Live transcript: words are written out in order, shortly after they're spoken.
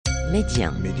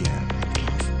Média. Média.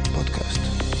 Podcast.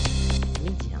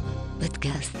 Média.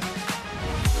 Podcast.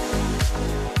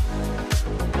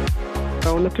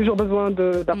 On a toujours besoin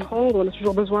d'apprendre, on a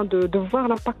toujours besoin de voir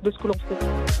l'impact de ce que l'on fait.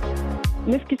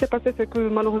 Mais ce qui s'est passé, c'est que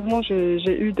malheureusement,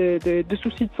 j'ai eu des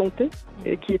soucis de santé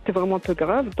et qui étaient vraiment un peu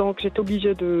graves. Donc, j'étais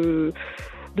obligée de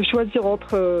choisir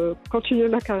entre continuer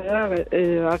ma carrière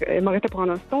et m'arrêter pour un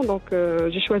instant. Donc,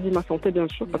 j'ai choisi ma santé, bien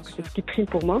sûr, parce que c'est ce qui prime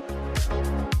pour moi.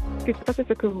 Ce qui s'est passé,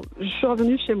 c'est que je suis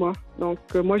revenue chez moi. Donc,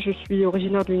 moi, je suis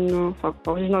originaire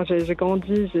j'ai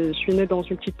grandi, je suis née dans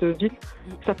une petite ville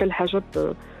qui s'appelle Hajab,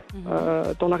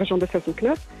 dans la région de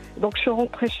Saint-Nicolas. Donc, je suis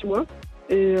rentrée chez moi.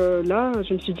 Et là,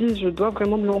 je me suis dit, je dois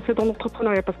vraiment me lancer dans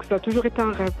l'entrepreneuriat parce que ça a toujours été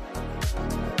un rêve.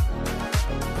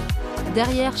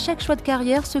 Derrière chaque choix de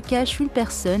carrière se cache une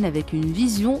personne avec une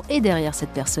vision et derrière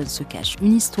cette personne se cache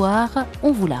une histoire.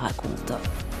 On vous la raconte.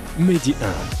 Média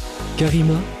 1,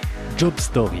 Karima, Job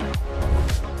Story.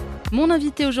 Mon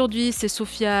invitée aujourd'hui, c'est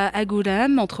Sofia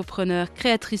Agourram, entrepreneur,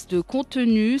 créatrice de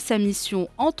contenu. Sa mission,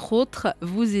 entre autres,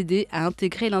 vous aider à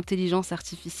intégrer l'intelligence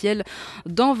artificielle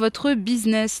dans votre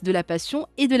business, de la passion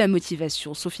et de la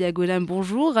motivation. Sofia Agourram,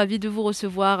 bonjour, ravie de vous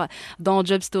recevoir dans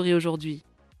Job Story aujourd'hui.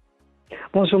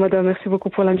 Bonjour madame, merci beaucoup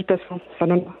pour l'invitation.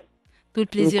 Salam. Tout le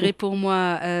plaisir est pour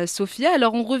moi, Sofia.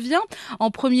 Alors, on revient en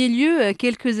premier lieu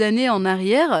quelques années en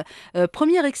arrière.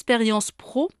 Première expérience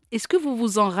pro, est-ce que vous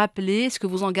vous en rappelez? Est-ce que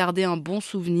vous en gardez un bon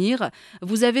souvenir?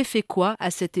 Vous avez fait quoi à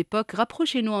cette époque?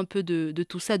 Rapprochez-nous un peu de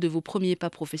tout ça, de vos premiers pas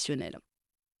professionnels.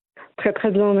 Très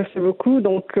très bien, merci beaucoup.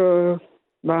 Donc, je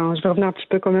vais revenir un petit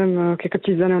peu quand même quelques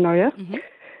petites années en arrière.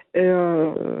 Et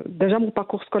déjà, mon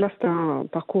parcours scolaire, c'était un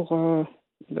parcours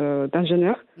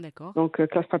d'ingénieur. D'accord. Donc,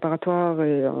 classe préparatoire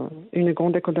et une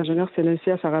grande école d'ingénieur, c'est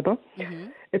l'ENCA à Rabat.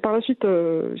 Et par la suite,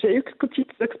 j'ai eu quelques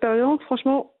petites expériences.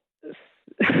 Franchement,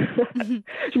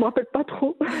 je me rappelle pas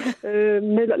trop.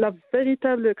 Mais la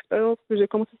véritable expérience que j'ai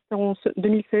commencé, c'était en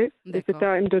 2016. Et c'était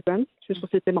à M2N, c'est une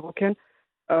société marocaine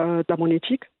de la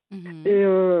monétique. Et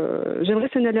j'aimerais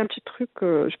signaler un petit truc.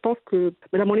 Je pense que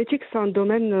la monétique, c'est un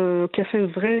domaine qui a fait une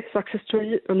vraie success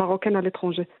story marocaine à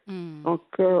l'étranger. Donc,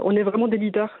 on est vraiment des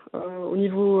leaders au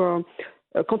niveau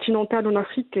continental en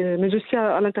Afrique, mais aussi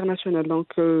à l'international. Donc,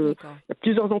 il y a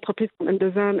plusieurs entreprises comme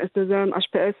M2M, S2M,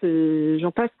 HPS et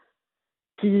j'en passe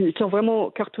qui ont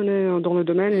vraiment cartonné dans le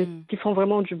domaine et qui font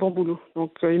vraiment du bon boulot.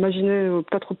 Donc, imaginez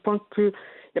peut-être au point que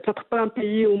il n'y a peut-être pas un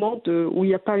pays au monde où il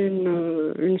n'y a pas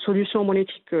une solution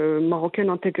monétique marocaine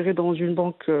intégrée dans une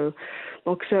banque.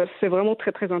 Donc, c'est vraiment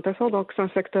très, très intéressant. Donc, c'est un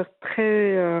secteur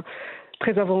très,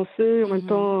 très avancé. En même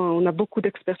temps, on a beaucoup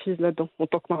d'expertise là-dedans en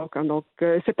tant que Marocain. Donc,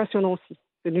 c'est passionnant aussi.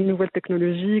 C'est une nouvelle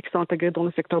technologie qui sont intégrées dans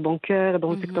le secteur bancaire,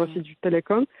 dans le secteur aussi du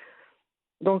télécom.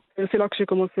 Donc, c'est là que j'ai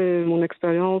commencé mon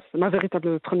expérience, ma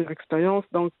véritable première expérience.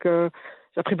 Donc,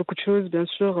 j'ai appris beaucoup de choses, bien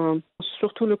sûr,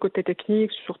 surtout le côté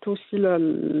technique, surtout aussi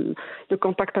le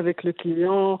contact avec le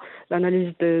client,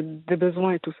 l'analyse des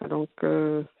besoins et tout ça. Donc,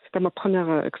 c'était ma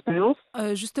première expérience.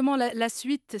 Justement, la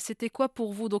suite, c'était quoi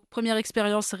pour vous? Donc, première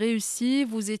expérience réussie,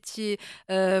 vous étiez,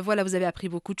 vous avez appris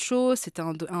beaucoup de choses, c'était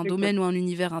un domaine ou un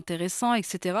univers intéressant,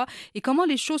 etc. Et comment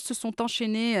les choses se sont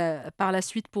enchaînées par la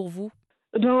suite pour vous?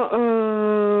 Bien,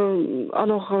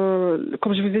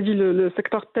 comme je vous ai dit, le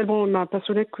secteur tellement m'a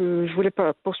passionné que je voulais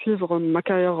pas poursuivre ma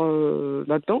carrière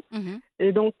là-dedans.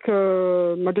 Et donc,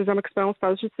 ma deuxième expérience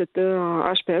par la suite, c'était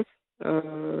un HPS.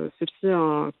 C'est aussi,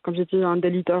 comme j'ai dit, un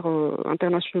des leaders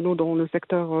internationaux dans le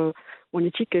secteur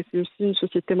monétique et c'est aussi une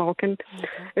société marocaine.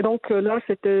 Et donc, là,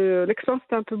 l'expérience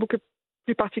était un peu beaucoup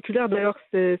plus particulière. D'ailleurs,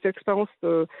 c'est l'expérience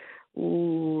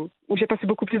où j'ai passé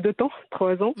beaucoup plus de temps,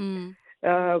 3 ans.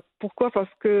 Pourquoi?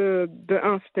 Parce que de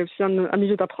un, c'était aussi un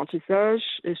milieu d'apprentissage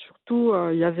et surtout,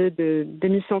 il y avait des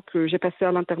missions que j'ai passées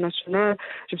à l'international.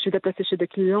 Je me suis déplacée chez des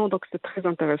clients, donc c'était très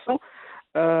intéressant.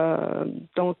 Ce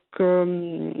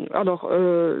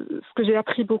que j'ai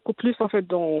appris beaucoup plus en fait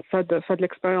dans de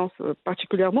l'expérience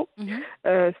particulièrement,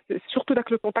 c'est surtout avec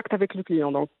le contact avec le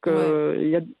client. Donc, il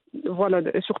y a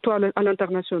et surtout à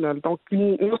l'international. Donc,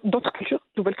 d'autres cultures,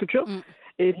 nouvelles cultures.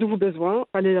 Et nouveaux besoins,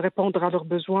 il fallait répondre à leurs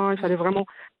besoins, il fallait vraiment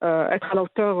être à la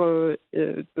hauteur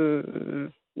de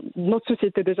notre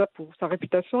société déjà pour sa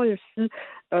réputation et aussi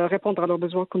répondre à leurs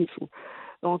besoins comme il faut.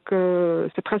 Donc,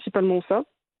 c'est principalement ça.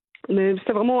 Mais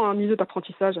c'est vraiment un milieu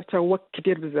d'apprentissage.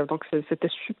 Donc c'était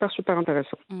super, super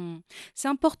intéressant. C'est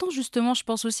important justement, je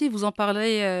pense aussi, vous en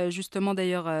parlez justement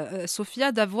d'ailleurs,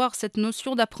 Sophia, d'avoir cette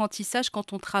notion d'apprentissage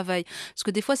quand on travaille. Parce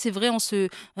que des fois, c'est vrai, on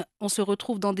se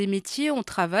retrouve dans des métiers, on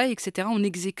travaille, etc. On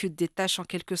exécute des tâches en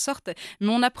quelque sorte, mais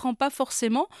on n'apprend pas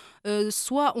forcément.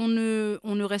 Soit on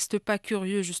ne reste pas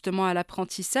curieux justement à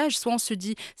l'apprentissage, soit on se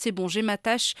dit, c'est bon, j'ai ma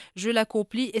tâche, je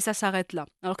l'accomplis et ça s'arrête là.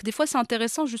 Alors que des fois, c'est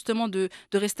intéressant justement de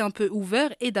rester un peu ouvert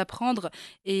et d'apprendre.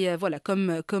 Et voilà,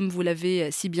 comme vous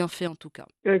l'avez si bien fait en tout cas.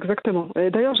 Exactement.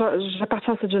 Et d'ailleurs,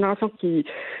 j'appartiens à cette génération qui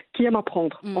aime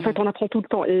apprendre. En fait, on apprend tout le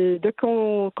temps. Et dès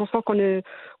qu'on sent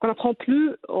qu'on n'apprend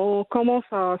plus, on commence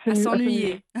à À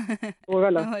s'ennuyer.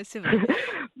 Voilà. Ouais, c'est vrai.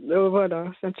 Voilà,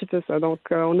 c'est un petit peu ça. Donc,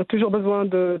 on a toujours besoin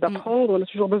d'apprendre, on a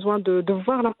toujours besoin de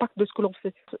voir l'impact de ce que l'on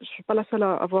fait. Je ne suis pas la seule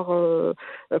à avoir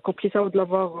compris ça ou de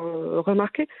l'avoir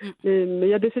remarqué, mais il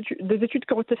y a des études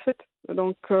qui ont été faites.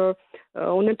 Donc,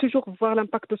 on aime toujours voir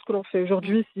l'impact de ce que l'on fait.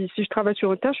 Aujourd'hui, si je travaille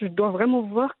sur une tâche, je dois vraiment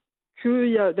voir qu'il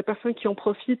y a des personnes qui en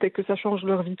profitent et que ça change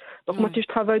leur vie. Donc, moi, si je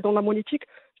travaille dans la monétique,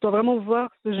 je dois vraiment voir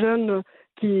ce jeune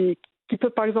qui peut,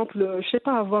 par exemple, je sais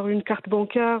pas, avoir une carte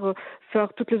bancaire, faire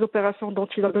toutes les opérations dont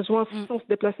il a besoin sans se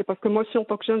déplacer. Parce que moi aussi, en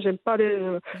tant que jeune, j'aime pas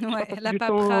Ouais, passer la du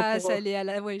temps paperasse, pour... elle est à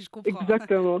la... Ouais, je comprends.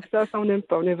 Exactement. Ça, on n'aime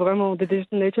pas. On est vraiment des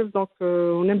digital natives, donc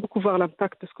on aime beaucoup voir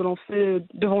l'impact de ce que l'on fait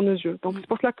devant nos yeux. Donc, c'est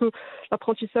pour cela que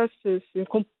l'apprentissage, c'est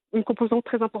une composante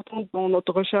très importante dans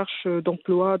notre recherche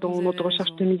d'emploi, dans Vous notre avez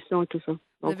recherche raison. de mission et tout ça.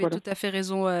 Vous Donc, avez voilà. tout à fait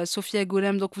raison, Sofia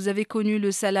Agourram. Donc, vous avez connu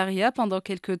le salariat pendant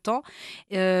quelques temps.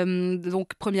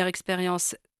 Donc, première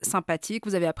expérience sympathique,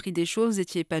 vous avez appris des choses, vous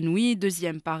étiez épanoui.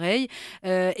 Deuxième, pareil.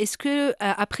 Est-ce que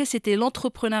après, c'était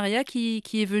l'entrepreneuriat qui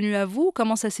est venu à vous?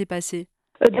 Comment ça s'est passé?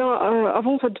 Eh bien,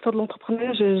 avant en fait, de faire de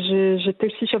l'entrepreneuriat, j'étais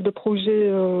aussi chef de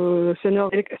projet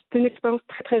senior. Et c'était une expérience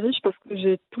très très riche parce que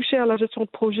j'ai touché à la gestion de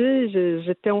projet.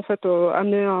 J'étais en fait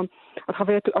amenée à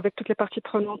travailler avec toutes les parties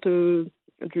prenantes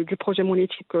du projet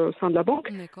monétique au sein de la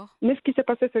banque. D'accord. Mais ce qui s'est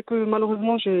passé, c'est que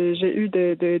malheureusement, j'ai eu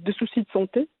des soucis de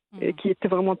santé et qui étaient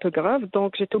vraiment un peu graves.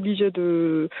 Donc, j'étais obligée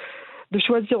de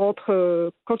choisir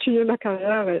entre continuer ma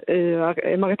carrière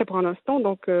et m'arrêter pour un instant.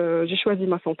 Donc, j'ai choisi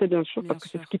ma santé, bien sûr, Bien parce que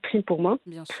c'est sûr, ce qui prime pour moi.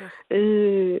 bien sûr.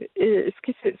 Et ce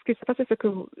qui s'est passé, c'est que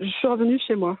je suis revenue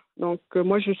chez moi. Donc,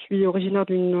 moi, je suis originaire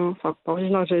enfin, pas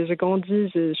originaire, j'ai grandi,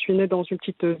 je suis née dans une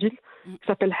petite ville qui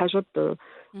s'appelle Hajab,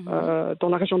 dans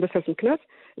la région de Saint-Nicolas.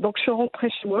 Donc, je suis rentrée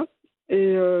chez moi.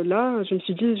 Et là, je me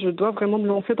suis dit, je dois vraiment me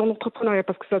lancer dans l'entrepreneuriat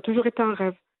parce que ça a toujours été un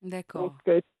rêve. Donc, D'accord.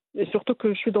 et surtout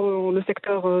que je suis dans le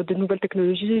secteur des nouvelles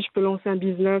technologies, je peux lancer un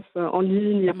business en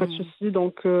ligne, il n'y a pas de souci.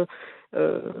 Donc, je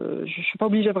ne suis pas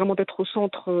obligée vraiment d'être au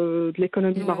centre de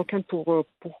l'économie Ouais. marocaine pour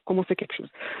commencer quelque chose.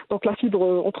 Donc, la fibre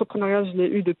entrepreneuriale, je l'ai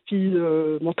eue depuis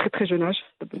mon très très jeune âge.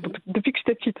 Depuis que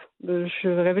j'étais petite, je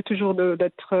rêvais toujours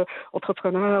d'être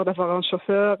entrepreneur, d'avoir un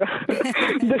chauffeur.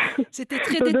 C'était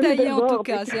très de donner détaillé des en tout ordres.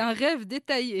 cas, c'est un rêve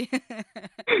détaillé.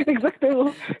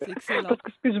 Exactement. C'est excellent. Parce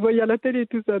que ce que je voyais à la télé et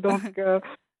tout ça. Donc,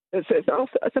 c'est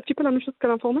un petit peu la même chose qu'à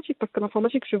l'informatique, parce qu'à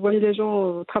l'informatique, je voyais les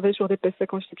gens travailler sur des PC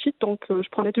quand j'étais petite, donc je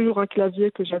prenais toujours un clavier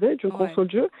que j'avais, d'une Ouais.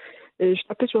 console jeu, et je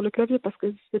tapais sur le clavier parce que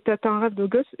c'était un rêve de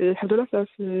gosse, et alhamdoulilah, ça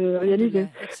s'est réalisé.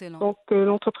 Alhamdoulilah, excellent. Donc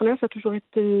l'entrepreneuriat, ça a toujours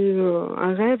été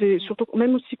un rêve, et surtout,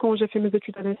 même aussi quand j'ai fait mes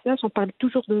études à l'INSEAD, on parlait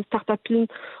toujours de start-uping,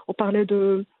 on parlait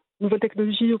de nouvelles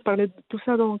technologies, on parlait de tout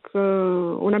ça, donc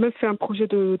on a même fait un projet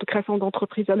de création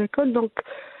d'entreprise à l'école, donc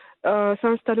ça a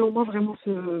installé en moi vraiment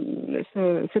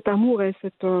cet amour et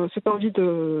cette envie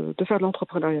de faire de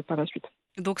l'entrepreneuriat par la suite.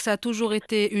 Donc ça a toujours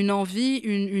été une envie,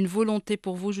 une volonté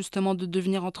pour vous justement de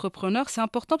devenir entrepreneur. C'est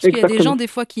important parce qu'il y a des gens Exactement. des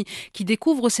fois qui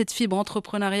découvrent cette fibre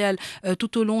entrepreneuriale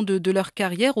tout au long de leur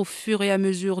carrière, au fur et à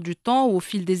mesure du temps ou au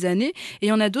fil des années. Et il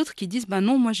y en a d'autres qui disent, ben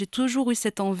non, moi j'ai toujours eu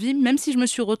cette envie, même si je me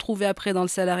suis retrouvée après dans le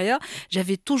salariat,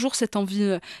 j'avais toujours cette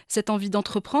envie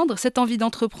d'entreprendre. Cette envie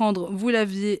d'entreprendre, vous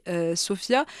l'aviez,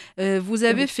 Sophia. Vous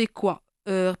avez fait quoi?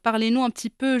 Parlez-nous un petit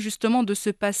peu justement de ce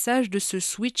passage, de ce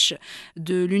switch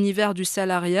de l'univers du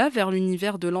salariat vers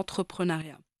l'univers de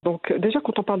l'entrepreneuriat. Donc déjà,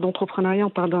 quand on parle d'entrepreneuriat, on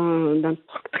parle d'un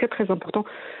truc très très important.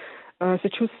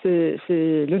 Cette chose, c'est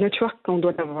le network qu'on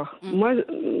doit avoir. Moi,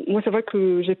 c'est vrai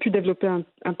que j'ai pu développer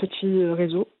un petit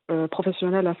réseau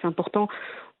professionnel assez important.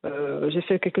 J'ai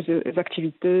fait quelques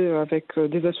activités avec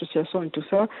des associations et tout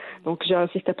ça. Donc, j'ai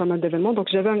assisté à pas mal d'événements. Donc,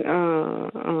 j'avais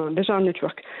déjà un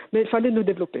network. Mais il fallait le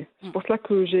développer. C'est pour cela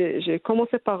que j'ai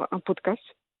commencé par un podcast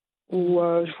où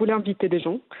je voulais inviter des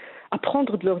gens,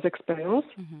 apprendre de leurs expériences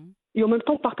et en même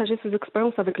temps partager ses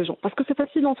expériences avec les gens. Parce que c'est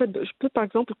facile, en fait. Je peux, par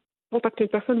exemple, contacter une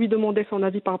personne, lui demander son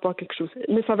avis par rapport à quelque chose.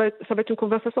 Mais ça va être une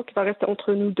conversation qui va rester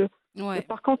entre nous deux. Mais Ouais,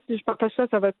 par contre, si je partage ça,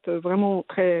 ça va être vraiment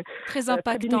très très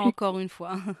impactant bénéfique. encore une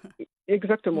fois.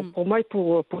 Exactement, Mm. pour moi et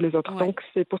pour les autres. Ouais. Donc,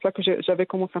 c'est pour ça que j'avais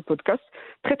commencé un podcast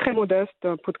très, très modeste,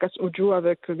 un podcast audio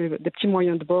avec des petits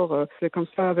moyens de bord. C'est comme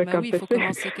ça, avec Bah un oui, il faut PC.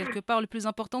 commencer quelque part. Le plus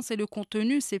important, c'est le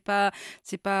contenu,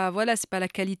 voilà, c'est pas la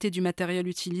qualité du matériel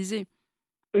utilisé.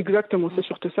 Exactement, Mm. c'est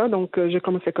surtout ça. Donc, j'ai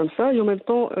commencé comme ça. Et en même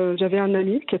temps, j'avais un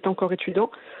ami qui était encore étudiant,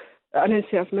 à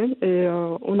l'NCF même, et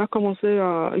on a commencé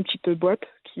une petite boîte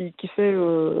qui fait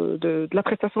de la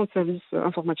prestation de services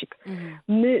informatiques. Mhm.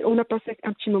 Mais on a passé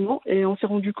un petit moment et on s'est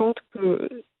rendu compte que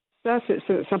ça,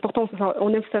 c'est important.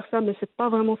 On aime faire ça, mais c'est pas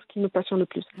vraiment ce qui nous passionne le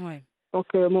plus. Ouais.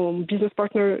 Donc, mon business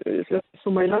partner,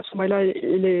 Soumaïla,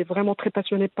 il est vraiment très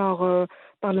passionné par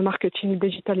le marketing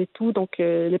digital et tout. Donc,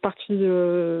 il est parti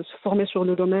se former sur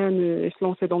le domaine et se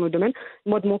lancer dans le domaine.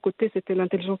 Moi, de mon côté, c'était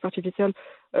l'intelligence artificielle.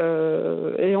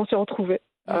 Et on s'est retrouvés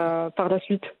Mm. par la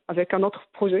suite avec un autre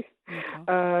projet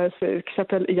D'accord. qui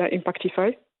s'appelle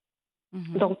Impactify.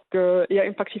 Mhm. Donc, il y a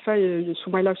Impactify,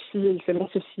 Soumaïla aussi, il s'est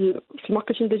lancé aussi, c'est le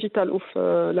marketing digital, ouf,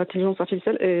 l'intelligence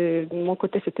artificielle, et de mon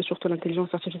côté, c'était surtout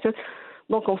l'intelligence artificielle.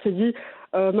 Donc, on s'est dit,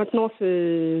 maintenant,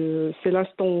 c'est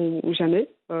l'instant ou jamais,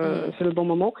 Mm. c'est le bon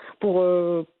moment, pour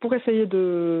essayer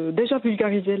de déjà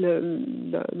vulgariser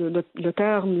le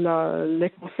terme, les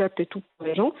concepts et tout pour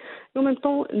les gens, et en même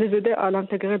temps, les aider à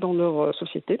l'intégrer dans leur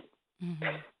société. Mhm.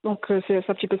 Donc, c'est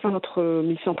un petit peu ça notre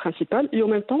mission principale. Et en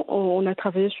même temps, on a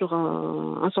travaillé sur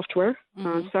un software,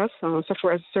 un Mhm. SaaS, un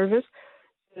Software as a Service.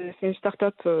 C'est une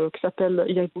start-up qui s'appelle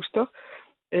AI Booster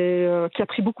et qui a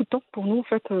pris beaucoup de temps pour nous. En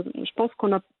fait, je pense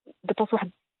qu'on a dépensé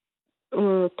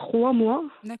 3 mois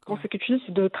D'accord. consécutifs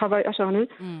de travail acharné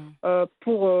Mm.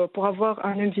 pour avoir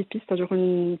un MVP, c'est-à-dire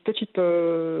une petite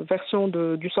version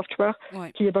du software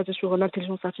Ouais. qui est basée sur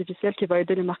l'intelligence artificielle qui va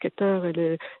aider les marketeurs et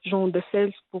les gens de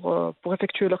sales pour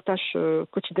effectuer leurs tâches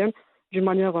quotidiennes d'une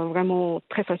manière vraiment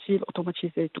très facile,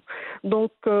 automatisée et tout.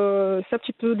 Donc, c'est un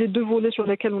petit peu les deux volets sur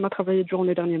lesquels on a travaillé durant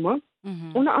les derniers mois.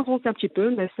 Mhm. On a avancé un petit peu,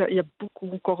 mais il y a beaucoup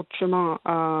encore de chemin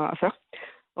à faire.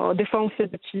 Des fois, on fait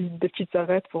des petites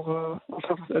arrêtes pour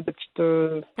faire des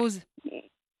petites Pause.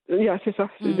 c'est ça,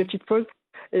 c'est des Mm. petites pauses.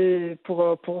 Et pour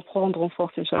reprendre en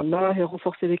force, Inch'Allah, et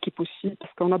renforcer l'équipe aussi,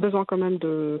 parce qu'on a besoin quand même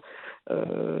de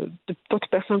d'autres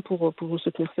personnes pour nous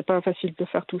soutenir. C'est pas facile de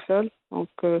faire tout seul, donc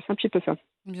c'est un petit peu ça.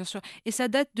 Bien sûr. Et ça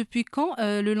date depuis quand,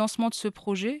 le lancement de ce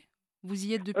projet? Vous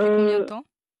y êtes depuis combien de Euh, temps?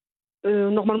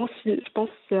 Normalement, je pense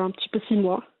que c'est un petit peu 6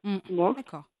 mois. Mm. 6 mois.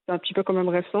 D'accord. C'est un petit peu quand même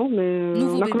récent, mais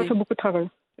Nouveau on a quand même bébé. fait beaucoup de travail.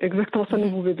 Exactement, ça,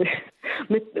 nouveau bébé.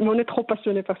 Mais on est trop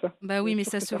passionnés par ça. Bah oui,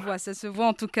 C'est mais surtout ça. ça se voit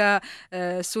en tout cas.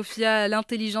 Sophia,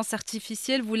 l'intelligence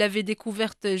artificielle, vous l'avez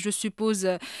découverte, je suppose,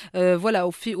 voilà,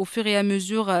 au fur et à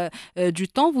mesure du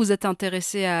temps, vous êtes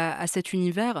intéressé à cet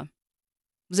univers.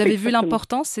 Vous avez vu Exactement.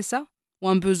 l'importance, c'est ça? Ou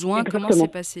un besoin? Comment c'est Exactement.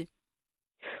 passé?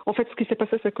 En fait, ce qui s'est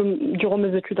passé, c'est que durant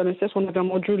mes études à l'ESS, on avait un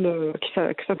module qui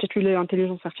s'intitulait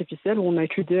Intelligence artificielle, où on a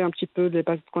étudié un petit peu les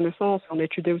bases de connaissances, on a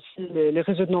étudié aussi les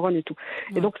réseaux de neurones et tout.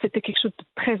 Et Ouais. donc, c'était quelque chose de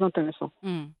très intéressant.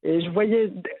 Mm. Et je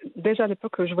voyais, déjà à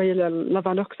l'époque, je voyais la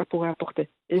valeur que ça pourrait apporter.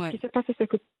 Et ce Ouais. qui s'est passé, c'est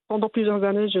que pendant plusieurs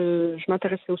années, je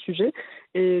m'intéressais au sujet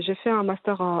et j'ai fait un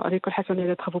master à l'école Hyena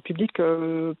des travaux publics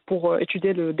pour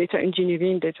étudier le data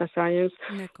engineering, data science,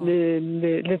 D'accord.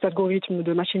 les algorithmes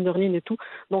de machine learning et tout.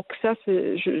 Donc ça,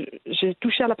 j'ai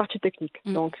touché à la partie technique.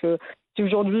 Mm. Donc si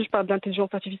aujourd'hui je parle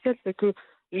d'intelligence artificielle, c'est que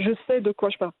je sais de quoi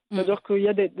je parle. Mm. C'est-à-dire qu'il y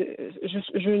a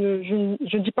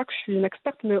je ne dis pas que je suis une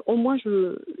experte, mais au moins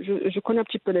je connais un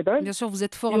petit peu les bases. Bien sûr, vous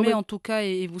êtes Et en formé même, en tout cas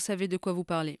et vous savez de quoi vous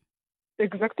parlez.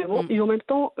 exactement. Mm. Et en même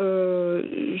temps,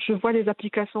 je vois les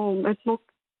applications maintenant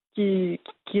qui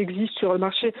existent sur le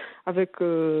marché avec,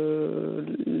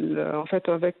 en fait,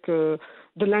 avec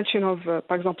de launching of,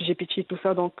 par exemple, GPT, tout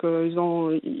ça. Donc,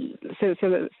 c'est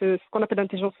ce qu'on appelle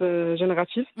l'intelligence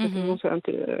générative, Mhm.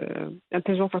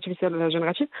 intelligence artificielle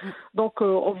générative. Mm. Donc,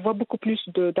 on voit beaucoup plus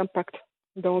d'impact.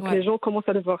 Donc, Ouais, les gens commencent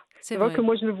à le voir. c'est C'est vrai que vrai.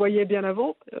 moi, je le voyais bien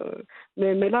avant,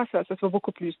 mais là, ça se voit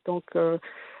beaucoup plus. Donc,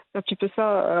 c'est un petit peu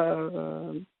ça,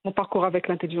 mon parcours avec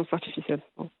l'intelligence artificielle.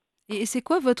 Et c'est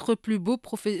quoi votre plus beau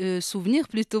souvenir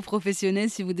plutôt professionnel,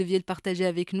 si vous deviez le partager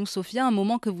avec nous, Sophia, un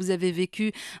moment que vous avez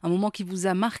vécu, un moment qui vous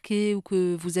a marqué ou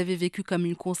que vous avez vécu comme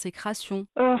une consécration?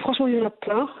 Franchement, il y en a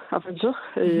plein, à vrai dire.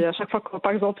 Et Mhm. à chaque fois que,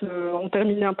 par exemple, on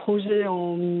terminait un projet,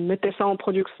 on mettait ça en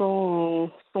production, on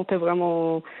se sentait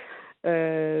vraiment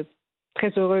euh, très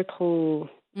heureux,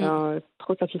 Mm.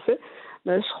 trop satisfait.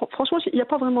 Mais franchement, il n'y a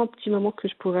pas vraiment un petit moment que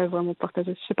je pourrais vraiment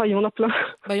partager. Je sais pas, il y en a plein.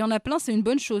 Bah, il y en a plein, c'est une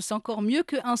bonne chose, c'est encore mieux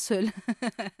qu'un seul.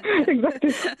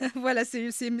 Exactement. Voilà,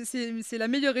 c'est la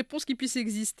meilleure réponse qui puisse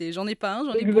exister. J'en ai pas un,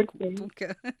 j'en ai beaucoup. Exactement. Donc,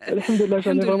 Alhamdulillah,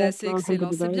 j'en ai alhamdoulilah, vraiment c'est plein.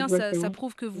 excellent. C'est Alhamdulillah, bien, ça exactement.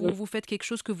 prouve que vous faites quelque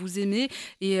chose que vous aimez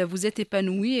et vous êtes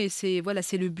épanoui. Et c'est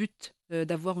le but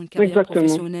d'avoir une carrière Exactement.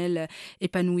 professionnelle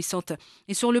épanouissante.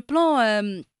 Et sur le plan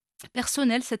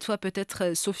personnel, cette fois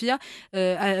peut-être, Sophia,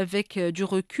 avec du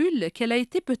recul, quel a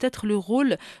été peut-être le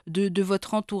rôle de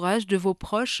votre entourage, de vos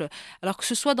proches, alors que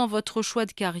ce soit dans votre choix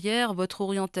de carrière, votre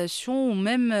orientation ou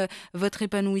même votre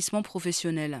épanouissement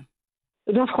professionnel?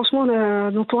 Eh bien, franchement,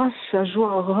 l'entourage, ça joue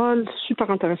un rôle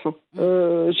super intéressant.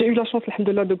 Mm. J'ai eu la chance,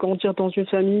 alhamdoulilah, de grandir dans une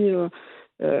famille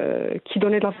qui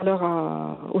donnait de la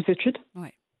valeur aux études.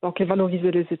 Ouais. Donc, elle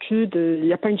valorisait les études. Il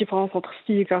n'y a pas une différence entre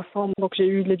filles et garçons. Donc, j'ai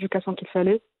eu l'éducation qu'il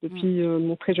fallait depuis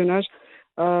mon très jeune âge.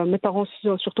 Mes parents aussi,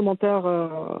 surtout mon père,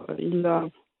 il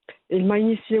m'a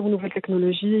initié aux nouvelles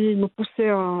technologies. Il me poussait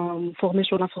à me former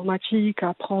sur l'informatique, à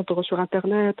apprendre sur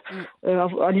Internet,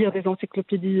 à lire des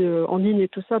encyclopédies en ligne et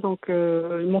tout ça. Donc,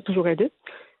 ils m'ont toujours aidé.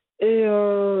 Et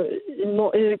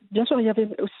bien sûr, il y avait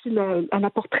aussi un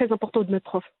apport très important de mes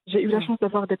profs. J'ai eu la chance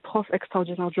d'avoir des profs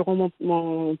extraordinaires durant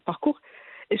mon parcours.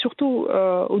 Et surtout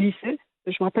au lycée,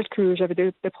 je me rappelle que j'avais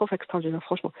des profs extraordinaires,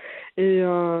 franchement. Et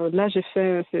là,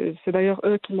 c'est d'ailleurs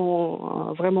eux qui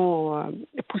m'ont vraiment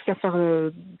poussé à faire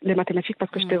les mathématiques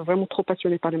parce que j'étais vraiment trop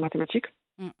passionnée par les mathématiques.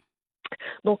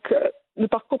 Donc, le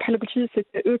parcours Phalabouti,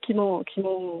 c'était eux qui m'ont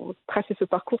tracé ce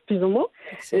parcours, plus ou moins.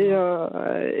 Et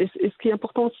ce qui est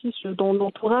important aussi dans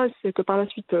l'entourage, c'est que par la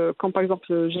suite, quand par exemple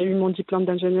j'ai eu mon diplôme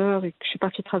d'ingénieur et que je suis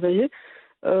partie travailler,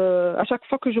 à chaque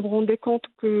fois que je me rendais compte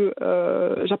que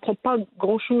j'apprends pas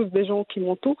grand-chose des gens qui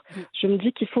m'entourent, je me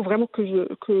dis qu'il faut vraiment que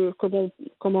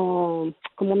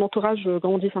mon entourage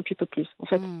grandisse un petit peu plus. En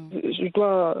fait, je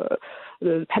dois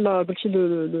le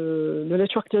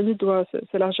network dialogue doit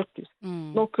s'élargir plus.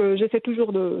 Donc j'essaie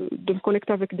toujours de me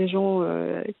connecter avec des gens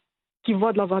qui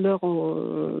voient de la valeur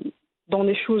dans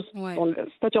les choses. Ouais.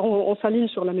 C'est-à-dire on s'aligne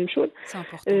sur la même chose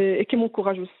et qui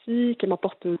m'encourage aussi, qui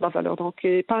m'apporte de la valeur. Donc,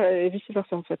 et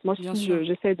vice-versa en fait. Moi aussi,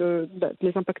 j'essaie de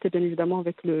les impacter bien évidemment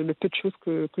avec le peu de choses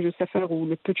que je sais faire ou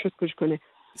le peu de choses que je connais.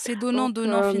 C'est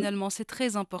donnant-donnant finalement, c'est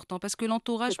très important parce que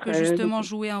l'entourage peut justement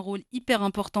jouer un rôle hyper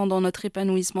important dans notre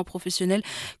épanouissement professionnel,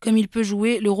 comme il peut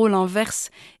jouer le rôle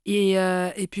inverse et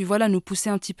puis voilà, nous pousser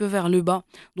un petit peu vers le bas.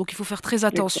 Donc il faut faire très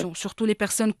attention, surtout les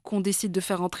personnes qu'on décide de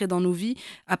faire entrer dans nos vies,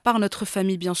 à part notre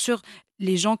famille bien sûr,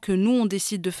 les gens que nous on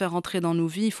décide de faire entrer dans nos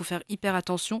vies, il faut faire hyper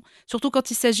attention, surtout quand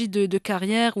il s'agit de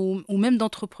carrière ou même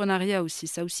d'entrepreneuriat aussi.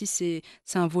 Ça aussi c'est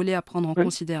un volet à prendre en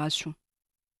considération.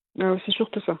 C'est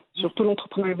surtout ça, surtout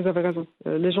l'entrepreneuriat, vous avez raison.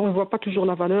 Les gens ne voient pas toujours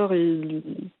la valeur et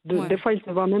des fois ils se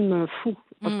voient même fous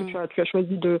parce que tu as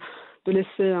choisi de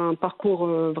laisser un parcours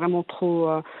vraiment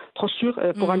trop sûr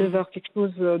pour aller vers quelque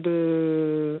chose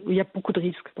où il y a beaucoup de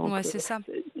risques. Donc, c'est ça.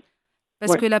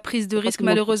 Parce que la prise de risque,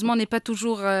 malheureusement, n'est pas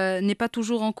toujours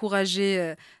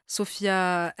encouragée.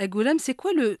 Sofia Agourram, c'est quoi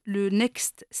le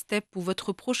next step ou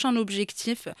votre prochain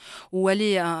objectif ou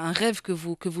allez, un rêve que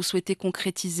vous souhaitez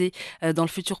concrétiser dans le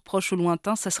futur proche ou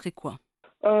lointain, ça serait quoi?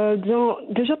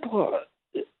 Déjà,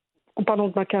 en parlant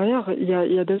de ma carrière, il y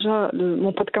a déjà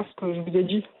mon podcast que je vous ai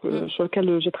dit, sur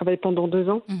lequel j'ai travaillé pendant 2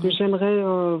 ans, que j'aimerais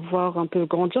voir un peu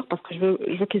grandir parce que je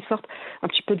veux qu'il sorte un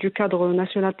petit peu du cadre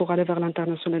national pour aller vers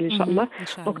l'international, Inch'Allah.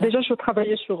 Donc déjà, je veux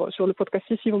travailler sur le podcast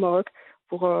ici au Maroc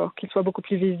pour qu'il soit beaucoup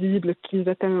plus visible, qu'ils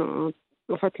atteignent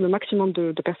en fait le maximum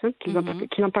de personnes,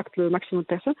 qu'il impacte le maximum de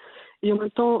personnes. Et en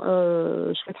même temps,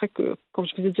 je souhaiterais que, comme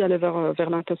je vous ai dit, aller vers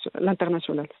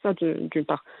l'international. Ça, d'une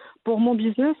part. Pour mon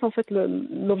business, en fait,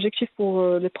 l'objectif pour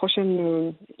les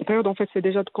prochaines périodes, en fait, c'est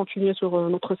déjà de continuer sur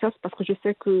notre SaaS parce que je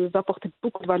sais que ça va apporter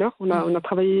beaucoup de valeur. On a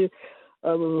travaillé,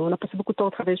 on a passé beaucoup de temps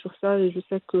à travailler sur ça et je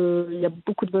sais qu'il y a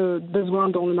beaucoup de besoins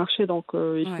dans le marché, donc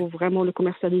il faut vraiment le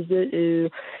commercialiser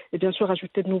et bien sûr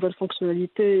ajouter de nouvelles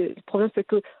fonctionnalités. Le problème, c'est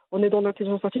que on est dans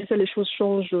l'intelligence artificielle, les choses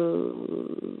changent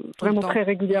vraiment très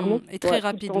régulièrement. Et très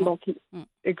rapidement. Donc,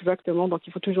 exactement, donc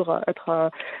il faut toujours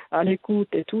être à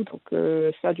l'écoute et tout, donc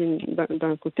ça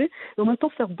d'un côté. Et en même temps,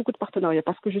 faire beaucoup de partenariats,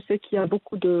 parce que je sais qu'il y a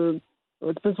beaucoup de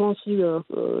besoins aussi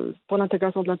pour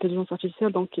l'intégration de l'intelligence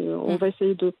artificielle, donc on va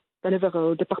essayer d'aller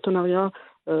vers des partenariats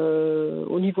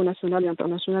au niveau national et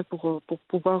international pour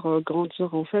pouvoir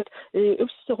grandir en fait et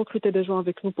aussi recruter des gens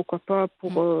avec nous, pourquoi pas,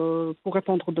 pour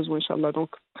répondre aux besoins, Inch'Allah. Donc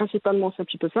principalement c'est un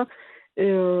petit peu ça et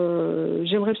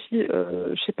j'aimerais aussi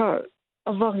je sais pas,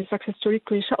 avoir une success story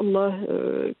que, Inch'Allah,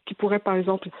 qui pourrait par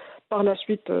exemple par la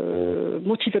suite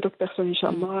motiver d'autres personnes,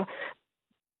 Inch'Allah.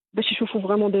 Je trouve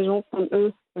vraiment des gens comme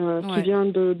eux qui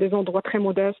viennent des endroits très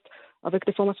modestes, avec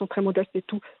des formations très modestes et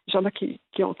tout. Il y en a qui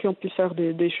ont pu faire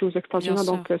des choses extraordinaires,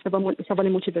 Bien donc ça va les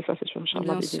motiver, ça c'est sûr.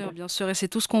 Inch'Allah, bien sûr. Et c'est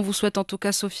tout ce qu'on vous souhaite en tout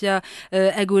cas, Sofia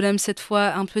Agourram, cette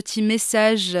fois un petit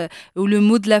message ou le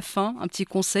mot de la fin, un petit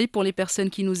conseil pour les personnes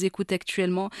qui nous écoutent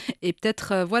actuellement et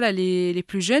peut-être les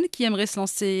plus jeunes qui aimeraient se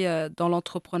lancer dans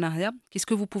l'entrepreneuriat. Qu'est-ce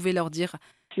que vous pouvez leur dire?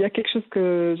 S'il y a quelque chose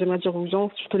que j'aimerais dire aux gens,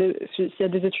 surtout s'il y a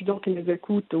des étudiants qui nous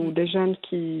écoutent ou des jeunes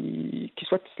qui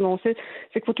souhaitent se lancer,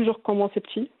 c'est qu'il faut toujours commencer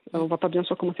petit. On ne va pas bien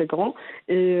sûr commencer grand.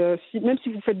 Et même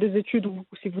si vous faites des études ou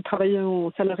si vous travaillez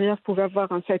en salariat, vous pouvez avoir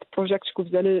un side project sur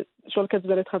lequel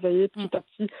vous allez travailler petit à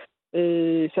petit.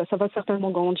 Et ça va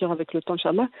certainement grandir avec le temps,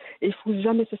 Inch'Allah. Et il ne faut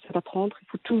jamais cesser d'apprendre. Il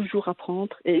faut toujours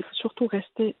apprendre. Et il faut surtout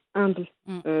rester humble.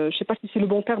 Je ne sais pas si c'est le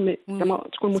bon terme, mais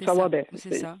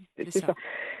c'est ça.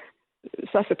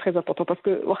 Ça, c'est très important parce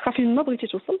que en fin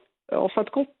de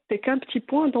compte, t'es qu'un petit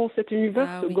point dans cet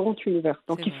univers, grand univers.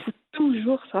 Donc, il faut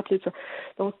toujours se rappeler de ça.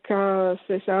 Donc,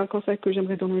 c'est un conseil que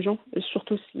j'aimerais donner aux gens. Et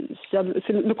surtout,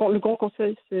 le grand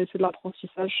conseil, c'est de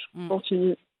l'apprentissage.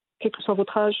 Continuez. Quel que soit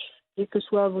votre âge, quel que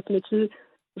soit votre métier,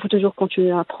 il faut toujours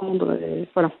continuer à apprendre. Et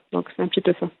voilà, donc c'est un petit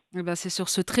peu ça. C'est sur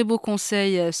ce très beau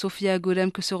conseil, Sofia Agourram,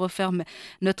 que se referme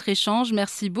notre échange.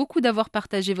 Merci beaucoup d'avoir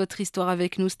partagé votre histoire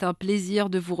avec nous. C'était un plaisir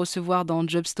de vous recevoir dans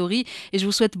Job Story. Et je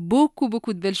vous souhaite beaucoup,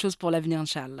 beaucoup de belles choses pour l'avenir,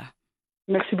 Inch'Allah.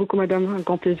 Merci beaucoup, madame. Un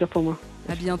grand plaisir pour moi.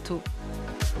 À bientôt.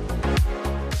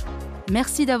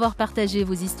 Merci d'avoir partagé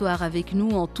vos histoires avec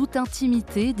nous en toute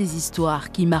intimité, des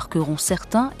histoires qui marqueront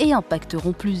certains et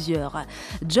impacteront plusieurs.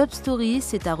 Job Story,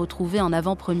 c'est à retrouver en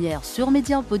avant-première sur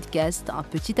Média Podcast, un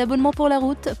petit abonnement pour la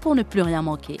route pour ne plus rien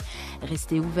manquer.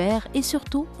 Restez ouverts et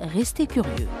surtout, restez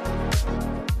curieux.